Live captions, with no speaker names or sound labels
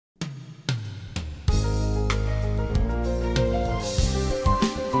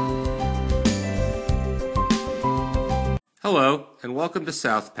Hello, and welcome to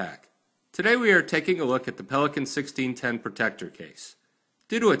South Pack. Today we are taking a look at the Pelican 1610 protector case.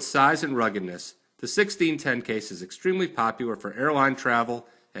 Due to its size and ruggedness, the 1610 case is extremely popular for airline travel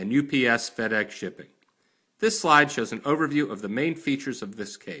and UPS FedEx shipping. This slide shows an overview of the main features of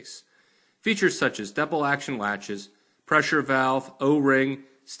this case. Features such as double action latches, pressure valve, O-ring,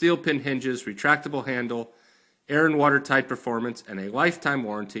 steel pin hinges, retractable handle, air and watertight performance, and a lifetime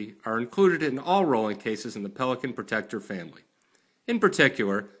warranty are included in all rolling cases in the Pelican Protector family. In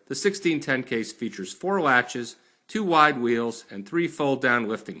particular, the 1610 case features 4 latches, 2 wide wheels, and 3 fold-down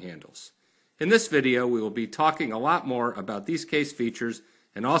lifting handles. In this video, we will be talking a lot more about these case features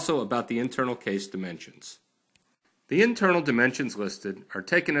and also about the internal case dimensions. The internal dimensions listed are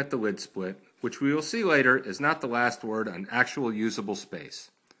taken at the lid split, which we will see later is not the last word on actual usable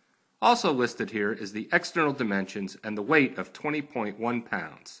space. Also listed here is the external dimensions and the weight of 20.1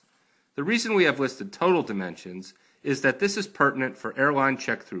 pounds. The reason we have listed total dimensions is that this is pertinent for airline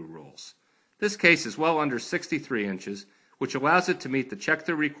check-through rules. This case is well under 63 inches, which allows it to meet the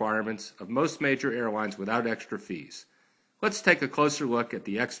check-through requirements of most major airlines without extra fees. Let's take a closer look at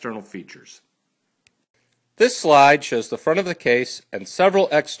the external features. This slide shows the front of the case and several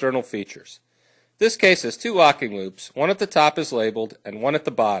external features. This case has 2 locking loops, one at the top is labeled and one at the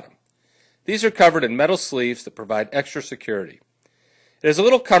bottom. These are covered in metal sleeves that provide extra security. It is a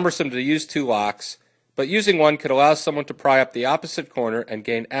little cumbersome to use 2 locks, but using one could allow someone to pry up the opposite corner and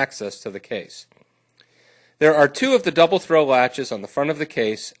gain access to the case. There are 2 of the double throw latches on the front of the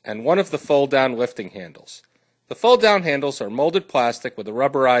case and 1 of the fold-down lifting handles. The fold-down handles are molded plastic with a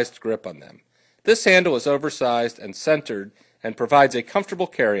rubberized grip on them. This handle is oversized and centered and provides a comfortable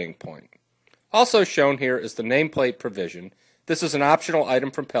carrying point. Also shown here is the nameplate provision. This is an optional item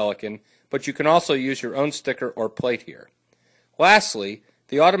from Pelican, but you can also use your own sticker or plate here. Lastly,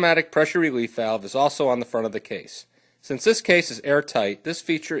 the automatic pressure relief valve is also on the front of the case. Since this case is airtight, this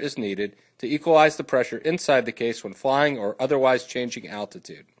feature is needed to equalize the pressure inside the case when flying or otherwise changing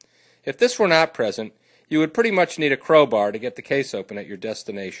altitude. If this were not present, you would pretty much need a crowbar to get the case open at your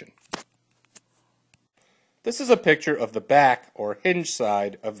destination. This is a picture of the back or hinge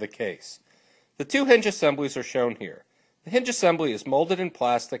side of the case. The 2 hinge assemblies are shown here. The hinge assembly is molded in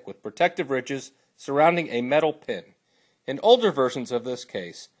plastic with protective ridges surrounding a metal pin. In older versions of this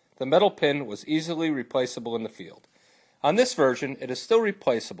case, the metal pin was easily replaceable in the field. On this version, it is still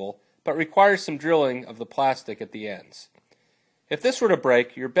replaceable, but requires some drilling of the plastic at the ends. If this were to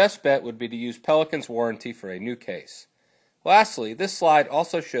break, your best bet would be to use Pelican's warranty for a new case. Lastly, this slide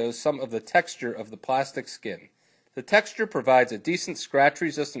also shows some of the texture of the plastic skin. The texture provides a decent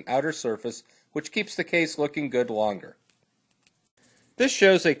scratch-resistant outer surface, which keeps the case looking good longer. This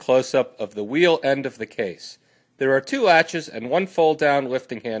shows a close-up of the wheel end of the case. There are 2 latches and 1 fold-down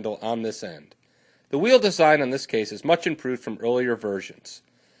lifting handle on this end. The wheel design on this case is much improved from earlier versions.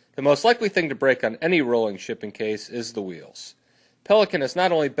 The most likely thing to break on any rolling shipping case is the wheels. Pelican has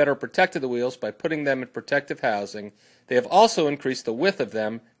not only better protected the wheels by putting them in protective housing, they have also increased the width of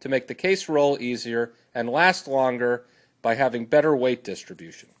them to make the case roll easier and last longer by having better weight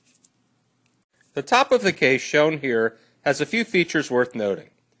distribution. The top of the case shown here has a few features worth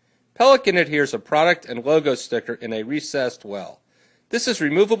noting. Pelican adheres a product and logo sticker in a recessed well. This is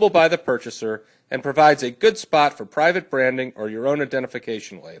removable by the purchaser and provides a good spot for private branding or your own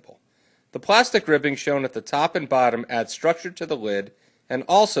identification label. The plastic ribbing shown at the top and bottom adds structure to the lid and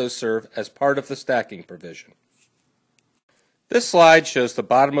also serve as part of the stacking provision. This slide shows the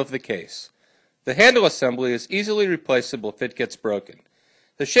bottom of the case. The handle assembly is easily replaceable if it gets broken.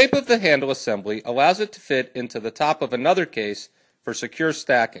 The shape of the handle assembly allows it to fit into the top of another case for secure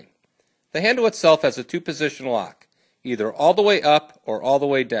stacking. The handle itself has a 2-position lock, either all the way up or all the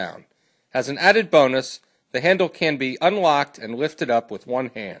way down. As an added bonus, the handle can be unlocked and lifted up with one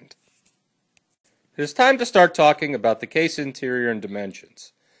hand. It is time to start talking about the case interior and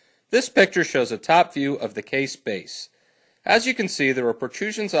dimensions. This picture shows a top view of the case base. As you can see, there are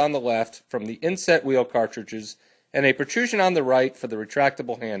protrusions on the left from the inset wheel cartridges and a protrusion on the right for the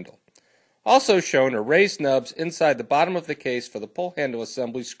retractable handle. Also shown are raised nubs inside the bottom of the case for the pull handle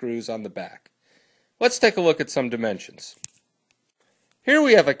assembly screws on the back. Let's take a look at some dimensions. Here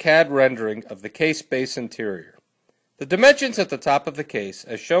we have a CAD rendering of the case base interior. The dimensions at the top of the case,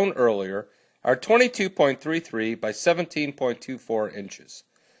 as shown earlier, are 22.33 by 17.24 inches.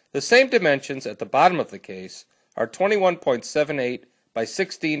 The same dimensions at the bottom of the case are 21.78 by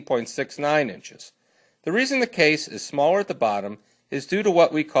 16.69 inches. The reason the case is smaller at the bottom is due to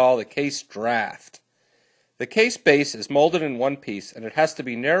what we call the case draft. The case base is molded in one piece and it has to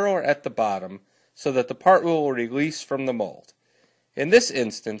be narrower at the bottom so that the part will release from the mold. In this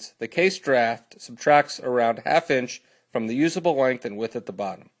instance, the case draft subtracts around ½ inch from the usable length and width at the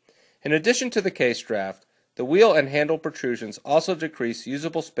bottom. In addition to the case draft, the wheel and handle protrusions also decrease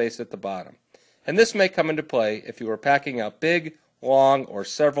usable space at the bottom, and this may come into play if you are packing out big, long, or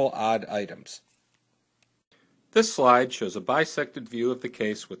several odd items. This slide shows a bisected view of the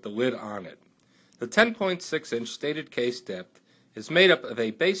case with the lid on it. The 10.6-inch stated case depth is made up of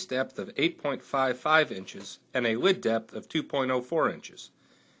a base depth of 8.55 inches and a lid depth of 2.04 inches.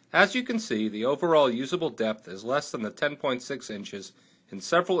 As you can see, the overall usable depth is less than the 10.6 inches in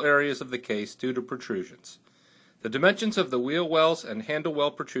several areas of the case due to protrusions. The dimensions of the wheel wells and handle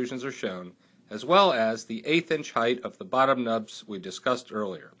well protrusions are shown, as well as the 1/8-inch height of the bottom nubs we discussed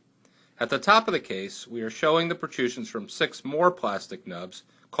earlier. At the top of the case, we are showing the protrusions from 6 more plastic nubs,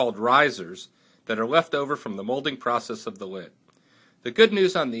 called risers, that are left over from the molding process of the lid. The good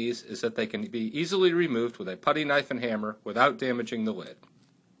news on these is that they can be easily removed with a putty knife and hammer without damaging the lid.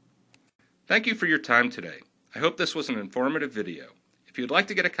 Thank you for your time today. I hope this was an informative video. If you would like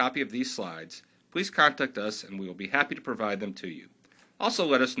to get a copy of these slides, please contact us and we will be happy to provide them to you. Also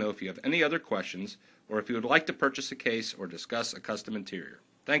let us know if you have any other questions or if you would like to purchase a case or discuss a custom interior.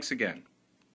 Thanks again.